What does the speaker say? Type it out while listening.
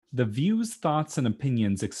The views, thoughts, and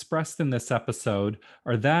opinions expressed in this episode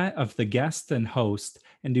are that of the guest and host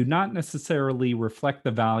and do not necessarily reflect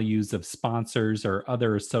the values of sponsors or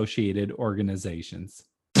other associated organizations.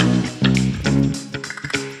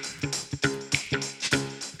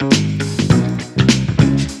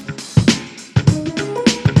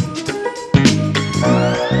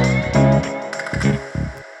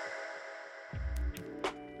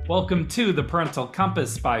 Welcome to the Parental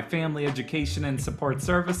Compass by Family Education and Support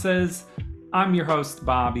Services. I'm your host,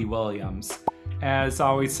 Bobby Williams. As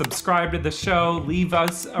always, subscribe to the show, leave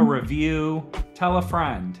us a review, tell a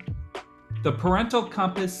friend. The Parental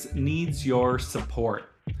Compass needs your support.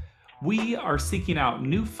 We are seeking out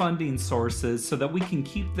new funding sources so that we can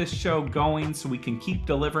keep this show going, so we can keep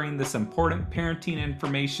delivering this important parenting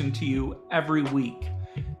information to you every week.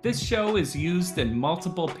 This show is used in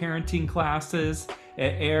multiple parenting classes.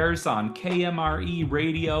 It airs on KMRE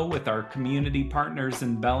radio with our community partners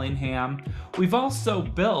in Bellingham. We've also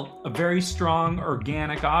built a very strong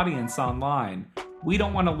organic audience online. We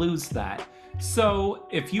don't want to lose that. So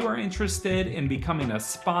if you are interested in becoming a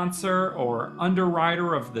sponsor or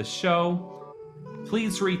underwriter of the show,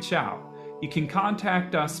 please reach out. You can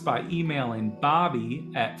contact us by emailing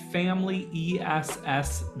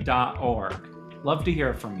bobby@familyess.org. Love to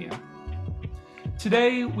hear from you.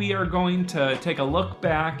 Today, we are going to take a look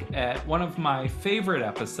back at one of my favorite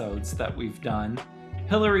episodes that we've done,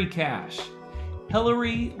 Hilarie Cash.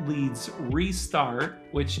 Hilarie leads Restart,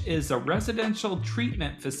 which is a residential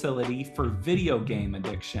treatment facility for video game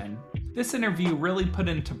addiction. This interview really put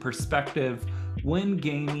into perspective when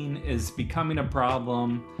gaming is becoming a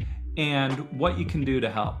problem and what you can do to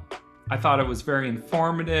help. I thought it was very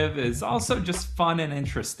informative. It's also just fun and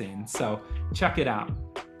interesting, so check it out.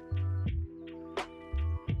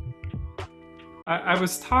 I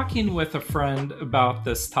was talking with a friend about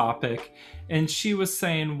this topic, and she was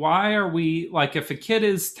saying, why are we, like, if a kid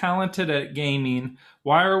is talented at gaming,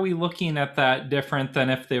 why are we looking at that different than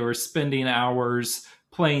if they were spending hours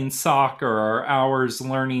playing soccer or hours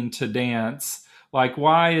learning to dance? Like,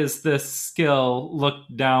 why is this skill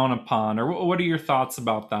looked down upon? Or what are your thoughts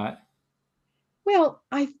about that? Well,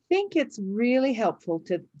 I think it's really helpful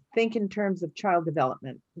to think in terms of child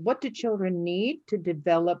development. What do children need to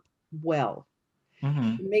develop well?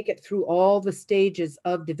 Mm-hmm. Make it through all the stages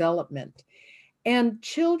of development. And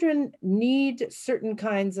children need certain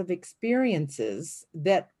kinds of experiences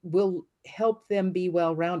that will help them be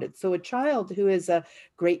well rounded. So, a child who is a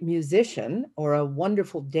great musician or a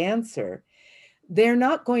wonderful dancer, they're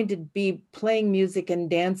not going to be playing music and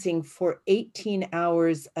dancing for 18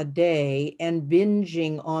 hours a day and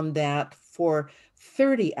binging on that for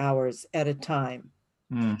 30 hours at a time.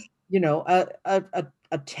 Mm. You know,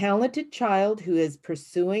 a talented child who is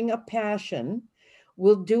pursuing a passion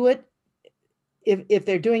will do it. If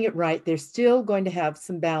they're doing it right, they're still going to have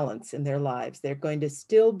some balance in their lives. They're going to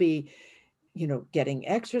still be, getting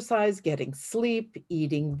exercise, getting sleep,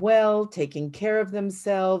 eating well, taking care of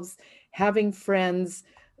themselves, having friends,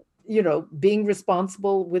 being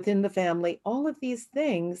responsible within the family. All of these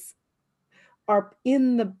things are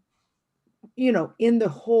in the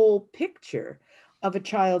whole picture of a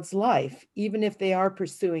child's life, even if they are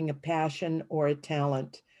pursuing a passion or a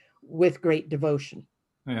talent with great devotion.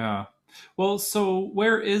 Yeah. Well, so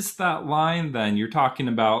where is that line then? You're talking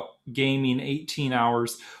about gaming 18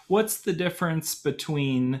 hours. What's the difference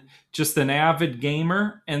between just an avid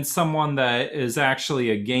gamer and someone that is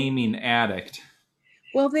actually a gaming addict?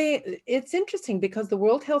 Well, it's interesting because the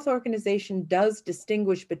World Health Organization does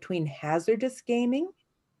distinguish between hazardous gaming.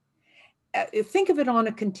 Think of it on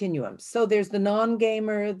a continuum. So there's the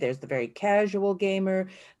non-gamer, there's the very casual gamer,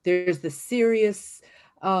 there's the serious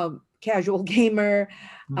casual gamer,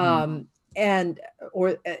 Mm-hmm. um, and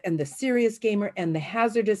the serious gamer, and the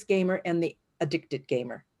hazardous gamer, and the addicted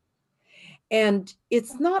gamer. And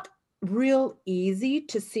it's not real easy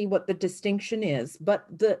to see what the distinction is, but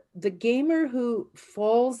the gamer who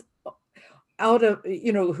falls out of,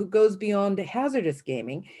 who goes beyond hazardous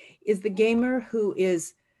gaming is the gamer who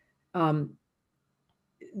is um,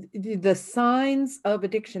 the signs of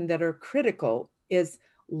addiction that are critical is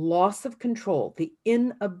loss of control, the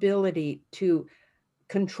inability to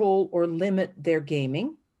control or limit their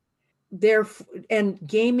gaming. And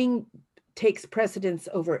gaming takes precedence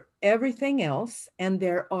over everything else, and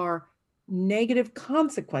there are negative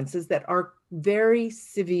consequences that are very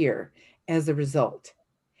severe as a result.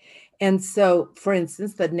 And so, for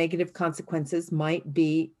instance, the negative consequences might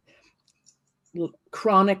be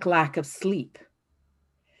chronic lack of sleep.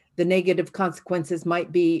 The negative consequences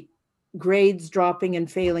might be grades dropping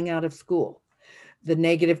and failing out of school. The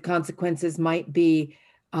negative consequences might be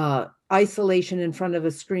isolation in front of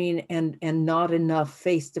a screen and not enough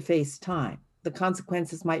face-to-face time. The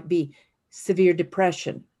consequences might be severe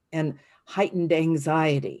depression and heightened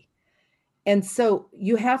anxiety. And so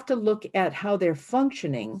you have to look at how they're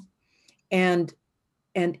functioning, and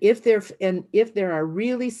if there are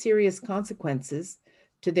really serious consequences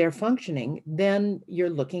to their functioning, then you're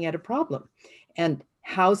looking at a problem. And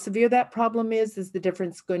how severe that problem is the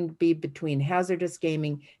difference going to be between hazardous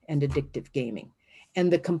gaming and addictive gaming.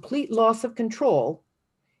 And the complete loss of control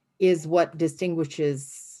is what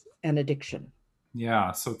distinguishes an addiction.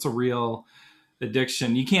 Yeah, so it's a real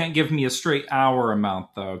addiction. You can't give me a straight hour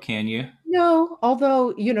amount though, can you? No,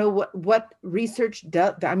 although what research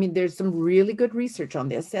does, I mean, there's some really good research on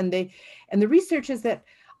this, and the research is that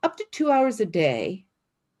up to 2 hours a day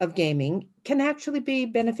of gaming can actually be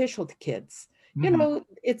beneficial to kids. Mm-hmm.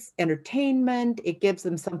 It's entertainment, it gives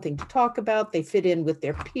them something to talk about, they fit in with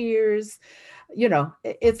their peers.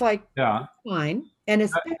 It's like Yeah. fine. And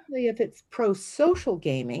especially if it's pro-social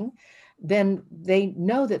gaming, then they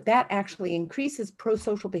know that that actually increases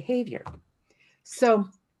pro-social behavior. So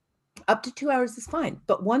up to 2 hours is fine.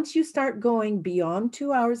 But once you start going beyond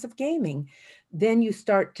 2 hours of gaming, then you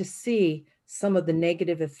start to see some of the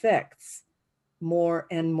negative effects more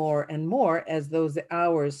and more and more as those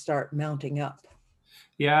hours start mounting up.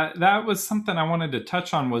 Yeah, that was something I wanted to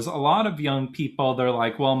touch on was a lot of young people, they're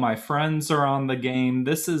like, well, my friends are on the game.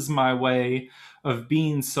 This is my way of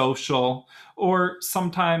being social. Or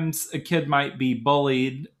sometimes a kid might be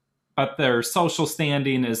bullied, but their social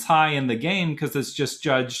standing is high in the game because it's just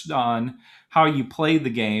judged on how you play the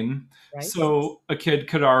game. Right? So a kid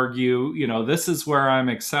could argue, this is where I'm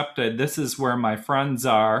accepted. This is where my friends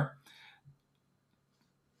are.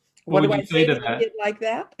 What What do would I you say say to to a that? kid like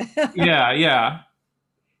that? Yeah, yeah.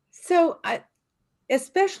 So,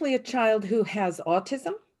 especially a child who has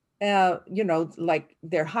autism, like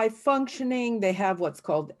they're high functioning, they have what's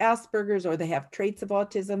called Asperger's, or they have traits of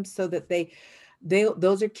autism, so that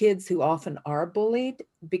those are kids who often are bullied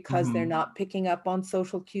because they're Hmm. not picking up on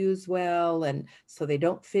social cues well, and so they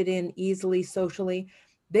don't fit in easily socially.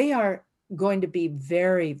 They are going to be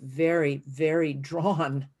very, very, very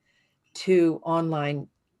drawn to online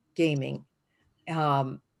gaming,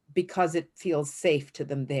 um, because it feels safe to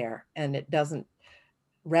them there and it doesn't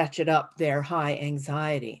ratchet up their high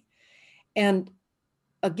anxiety. And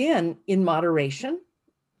again, in moderation,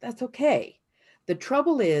 that's okay. The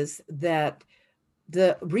trouble is that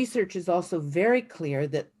the research is also very clear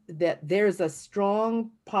that there's a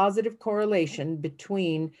strong positive correlation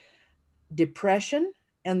between depression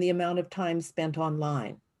and the amount of time spent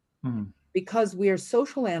online, Hmm. because we are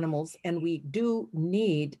social animals and we do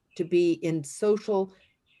need to be in social,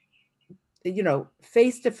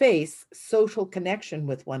 face to face social connection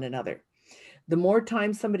with one another. The more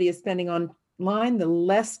time somebody is spending online, the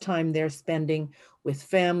less time they're spending with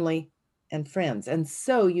family and friends. And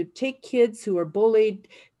so you take kids who are bullied,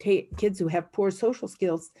 take kids who have poor social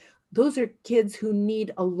skills, those are kids who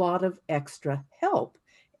need a lot of extra help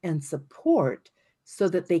and support so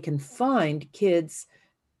that they can find kids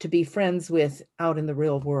to be friends with out in the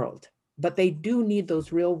real world. But they do need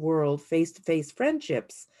those real world face to face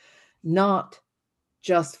friendships, not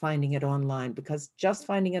just finding it online, because just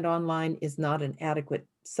finding it online is not an adequate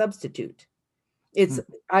substitute. It's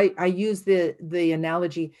Hmm. I use the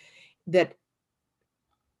analogy that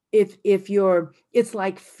if you're it's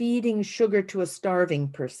like feeding sugar to a starving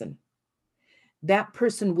person. That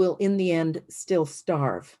person will in the end still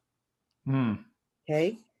starve. Hmm.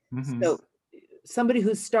 Okay. Hmm. So somebody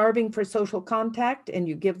who's starving for social contact and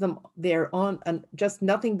you give them their just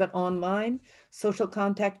nothing but online social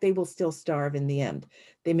contact, they will still starve in the end.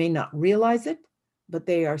 They may not realize it, but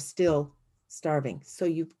they are still starving. So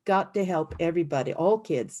you've got to help everybody. All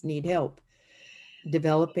kids need help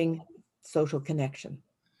developing social connection.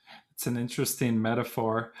 It's an interesting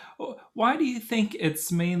metaphor. Why do you think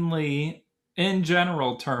it's mainly, in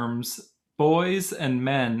general terms, boys and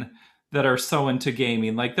men that are so into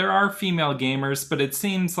gaming? Like, there are female gamers, but it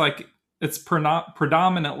seems like it's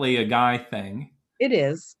predominantly a guy thing. It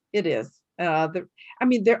is. It is. I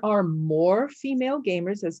mean, there are more female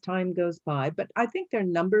gamers as time goes by, but I think there are a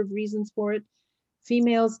number of reasons for it.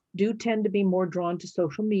 Females do tend to be more drawn to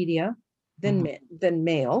social media than Hmm. than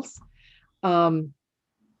males. Um,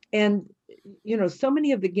 and so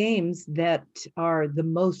many of the games that are the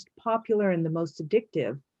most popular and the most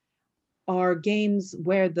addictive are games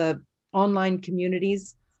where the online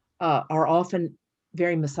communities are often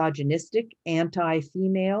very misogynistic,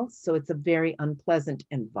 anti-female, so it's a very unpleasant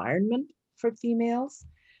environment for females.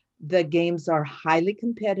 The games are highly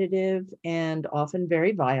competitive and often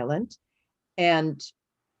very violent, and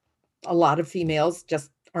a lot of females just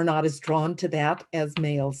are not as drawn to that as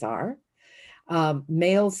males are.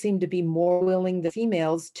 Males seem to be more willing than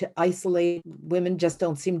females to isolate. Women just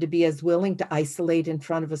don't seem to be as willing to isolate in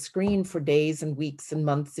front of a screen for days and weeks and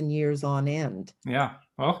months and years on end. Yeah.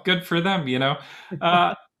 Well, good for them, you know.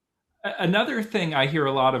 Uh, Another thing I hear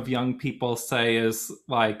a lot of young people say is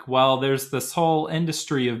like, well, there's this whole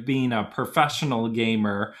industry of being a professional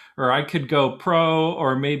gamer, or I could go pro,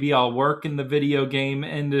 or maybe I'll work in the video game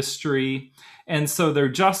industry. And so they're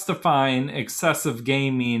justifying excessive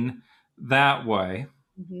gaming that way.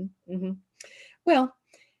 Mhm, mhm. Well,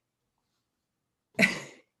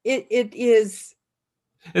 it is.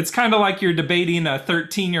 It's kind of like you're debating a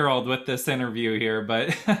 13-year-old with this interview here,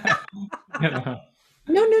 but you know,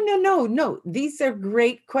 No. These are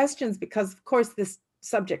great questions because, of course, this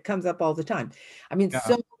subject comes up all the time. I mean, yeah.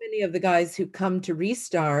 so many of the guys who come to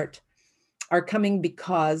Restart are coming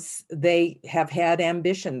because they have had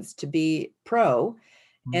ambitions to be pro,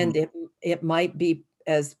 Mhm. and it might be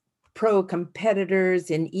as pro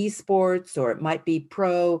competitors in esports, or it might be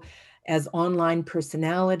pro as online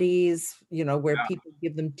personalities, where people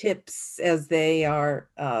give them tips as they are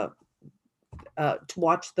to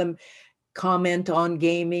watch them comment on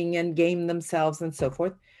gaming and game themselves and so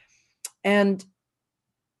forth. And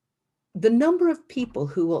the number of people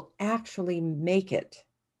who will actually make it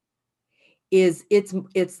is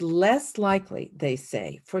it's less likely, they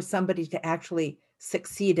say, for somebody to actually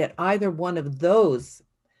succeed at either one of those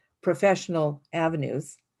professional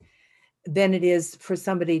avenues than it is for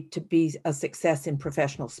somebody to be a success in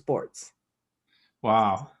professional sports.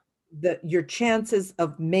 Wow. Your chances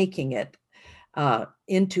of making it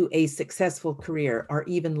into a successful career are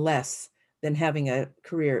even less than having a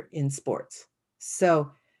career in sports.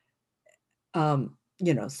 So,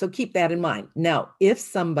 so keep that in mind. Now, if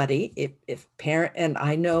somebody, if parent, and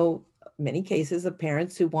I know many cases of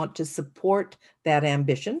parents who want to support that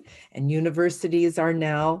ambition, and universities are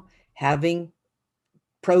now having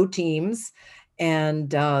pro teams, and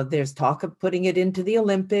there's talk of putting it into the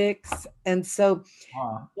Olympics. And so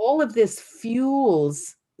Wow. all of this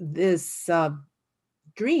fuels this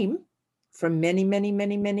dream from many, many,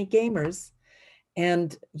 many, many gamers.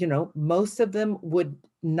 And, most of them would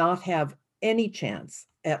not have any chance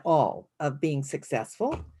at all of being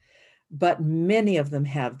successful, but many of them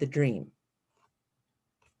have the dream.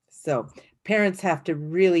 So parents have to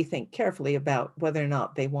really think carefully about whether or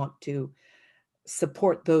not they want to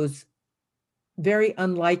support those very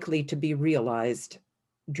unlikely to be realized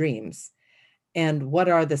dreams, and what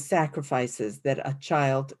are the sacrifices that a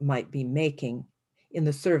child might be making in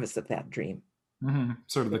the service of that dream.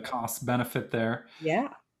 Sort of the cost benefit there. Yeah.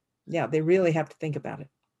 Yeah, they really have to think about it.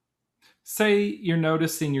 Say you're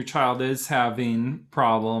noticing your child is having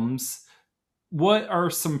problems. What are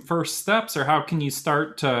some first steps, or how can you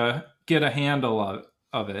start to get a handle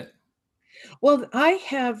of it? Well, I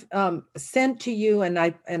have sent to you, and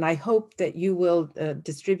I hope that you will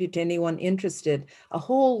distribute to anyone interested, a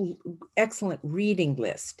whole excellent reading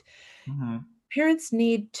list. Mm-hmm. Parents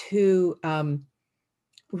need to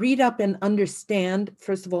read up and understand,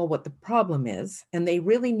 first of all, what the problem is, and they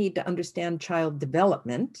really need to understand child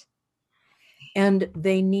development. And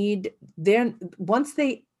they need, then once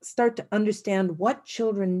they start to understand what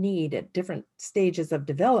children need at different stages of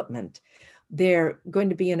development, they're going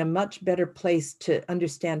to be in a much better place to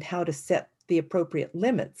understand how to set the appropriate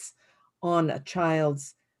limits on a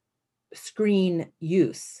child's screen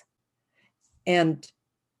use. And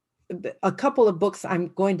a couple of books I'm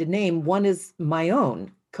going to name, one is my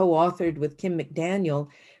own, co-authored with Kim McDaniel,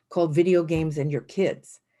 called Video Games and Your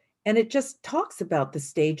Kids. And it just talks about the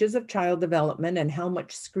stages of child development and how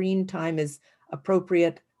much screen time is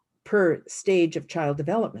appropriate per stage of child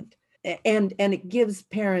development. And it gives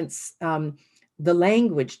parents the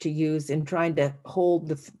language to use in trying to hold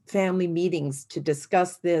the family meetings to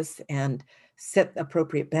discuss this and set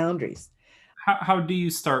appropriate boundaries. How do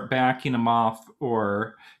you start backing them off?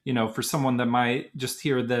 Or, for someone that might just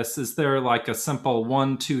hear this, is there like a simple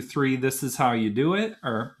 1, 2, 3, this is how you do it?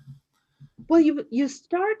 Or, Well, you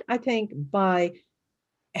start, I think, by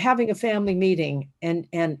having a family meeting and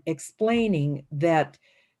explaining that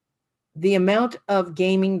the amount of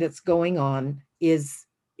gaming that's going on is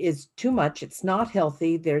too much. It's not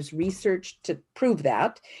healthy. There's research to prove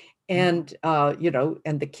that. And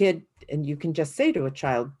and the kid, and you can just say to a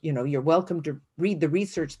child, you're welcome to read the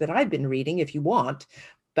research that I've been reading if you want,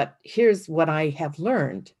 but here's what I have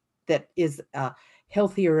learned that is a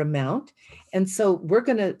healthier amount. And so we're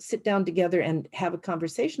going to sit down together and have a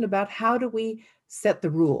conversation about how do we set the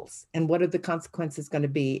rules and what are the consequences going to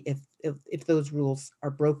be if those rules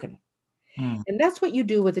are broken. Hmm. And that's what you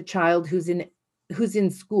do with a child who's in who's in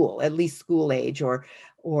school, at least school age,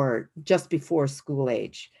 or just before school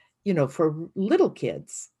age. For little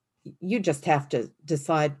kids, you just have to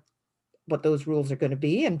decide what those rules are going to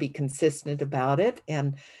be and be consistent about it,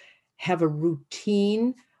 and have a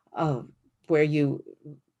routine uh, where you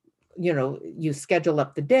schedule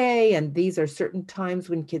up the day, and these are certain times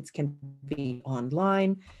when kids can be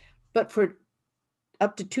online. But for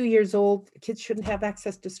up to 2 years old, kids shouldn't have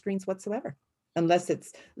access to screens whatsoever, unless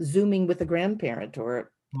it's Zooming with a grandparent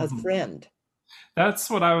or a Mhm. friend. That's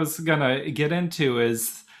what I was gonna get into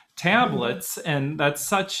is tablets, and that's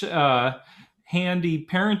such a handy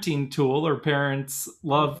parenting tool. Or parents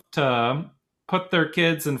love to put their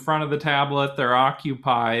kids in front of the tablet; they're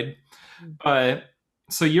occupied. But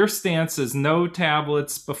so your stance is no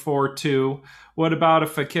tablets before two. What about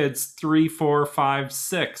if a kid's three, four, five,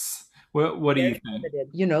 six? What do you Very think?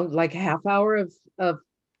 limited, like a half hour of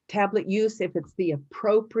tablet use, if it's the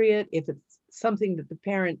appropriate, if it's something that the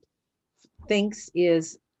parent thinks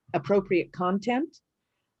is appropriate content,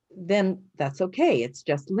 then that's okay. It's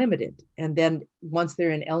just limited. And then once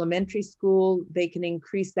they're in elementary school, they can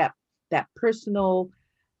increase that personal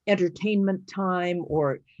entertainment time,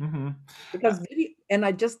 or Hmm. because video, and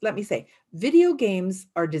I just let me say, video games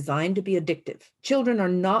are designed to be addictive. Children are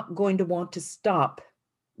not going to want to stop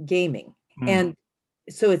gaming. And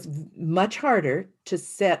so it's much harder to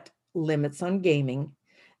set limits on gaming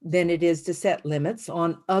than it is to set limits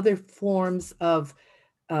on other forms of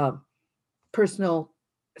uh, personal,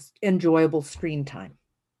 enjoyable screen time.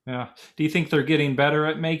 Yeah. Do you think they're getting better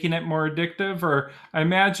at making it more addictive? Or I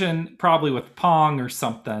imagine probably with Pong or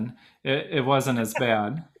something, it wasn't as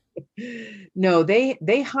bad. No,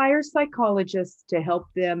 they hire psychologists to help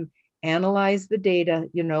them analyze the data.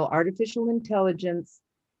 Artificial intelligence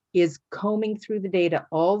is combing through the data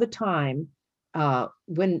all the time.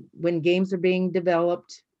 When games are being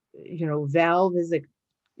developed, Valve is a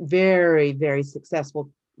very, very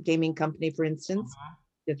successful gaming company, for instance.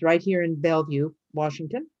 It's right here in Bellevue,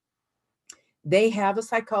 Washington. They have a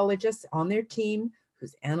psychologist on their team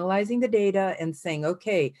who's analyzing the data and saying,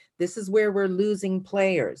 okay, this is where we're losing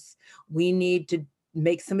players. We need to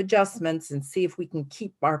make some adjustments and see if we can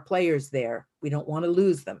keep our players there. We don't want to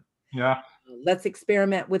lose them. Yeah. Let's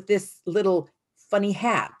experiment with this little funny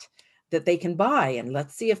hat that they can buy, and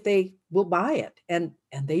let's see if they will buy it. And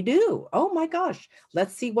they do. Oh my gosh,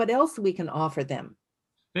 let's see what else we can offer them.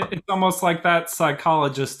 It's almost like that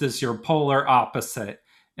psychologist is your polar opposite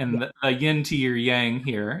and Yeah. the yin to your yang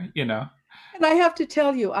here. And I have to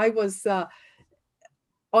tell you, I was on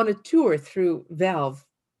a tour through Valve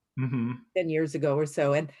Hmm. 10 years ago or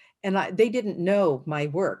so, they didn't know my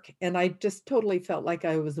work, and I just totally felt like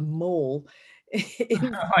I was a mole. it,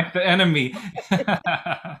 Like the enemy. it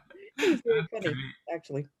was very That's funny, great.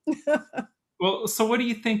 actually. Well, so what do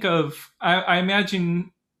you think of? I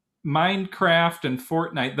imagine Minecraft and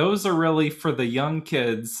Fortnite, those are really for the young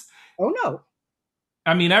kids. Oh no.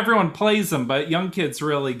 I mean, everyone plays them, but young kids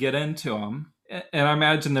really get into them. And I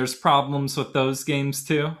imagine there's problems with those games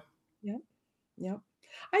too. Yeah, yeah.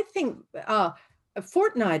 I think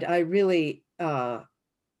Fortnite, I really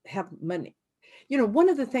have money. One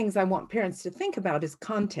of the things I want parents to think about is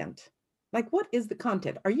content. Like, what is the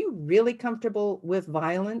content? Are you really comfortable with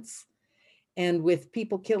violence and with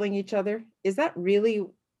people killing each other? Is that really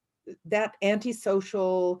that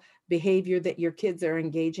antisocial behavior that your kids are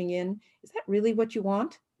engaging in? Is that really what you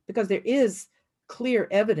want? Because there is clear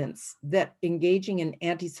evidence that engaging in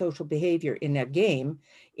antisocial behavior in a game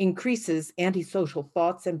increases antisocial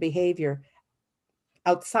thoughts and behavior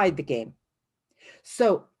outside the game.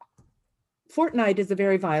 So Fortnite is a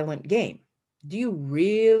very violent game. Do you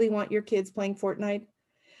really want your kids playing Fortnite?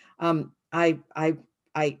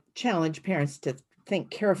 I challenge parents to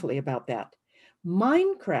think carefully about that.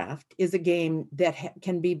 Minecraft is a game that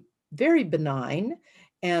can be very benign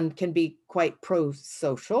and can be quite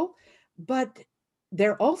pro-social, but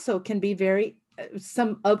there also can be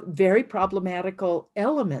some of very problematical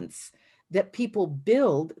elements that people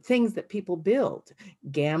build, things that people build,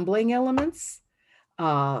 gambling elements,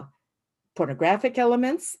 uh, pornographic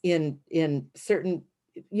elements in certain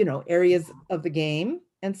areas of the game,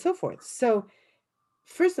 and so forth. So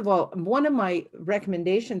first of all, one of my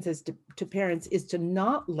recommendations is to parents is to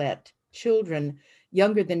not let children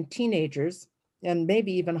younger than teenagers, and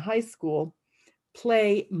maybe even high school,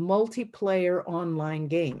 play multiplayer online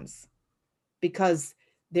games, because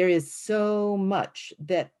there is so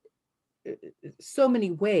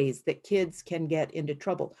many ways that kids can get into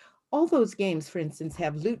trouble. All those games, for instance,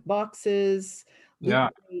 have loot boxes, loot Yeah.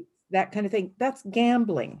 crates, that kind of thing. That's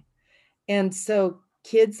gambling. And so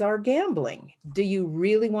kids are gambling. Do you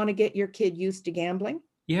really want to get your kid used to gambling?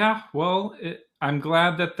 Yeah. Well, I'm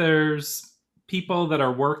glad that there's people that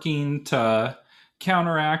are working to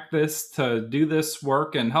counteract this, to do this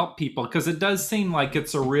work and help people, because it does seem like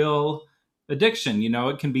it's a real addiction.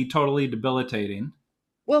 It can be totally debilitating.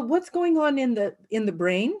 Well, what's going on in the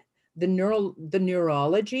brain, the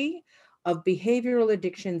neurology of behavioral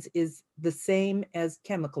addictions is the same as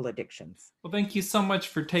chemical addictions. Well, thank you so much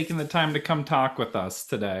for taking the time to come talk with us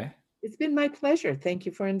today. It's been my pleasure. Thank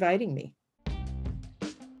you for inviting me.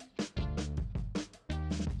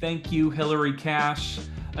 Thank you, Hilarie Cash.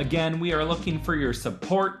 Again, we are looking for your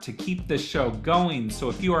support to keep this show going. So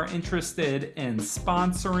if you are interested in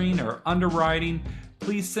sponsoring or underwriting,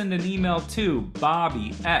 please send an email to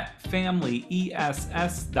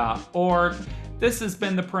bobby@familyess.org. This has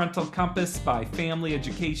been the Parental Compass by Family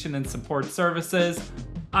Education and Support Services.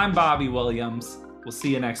 I'm Bobby Williams. We'll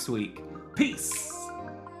see you next week. Peace.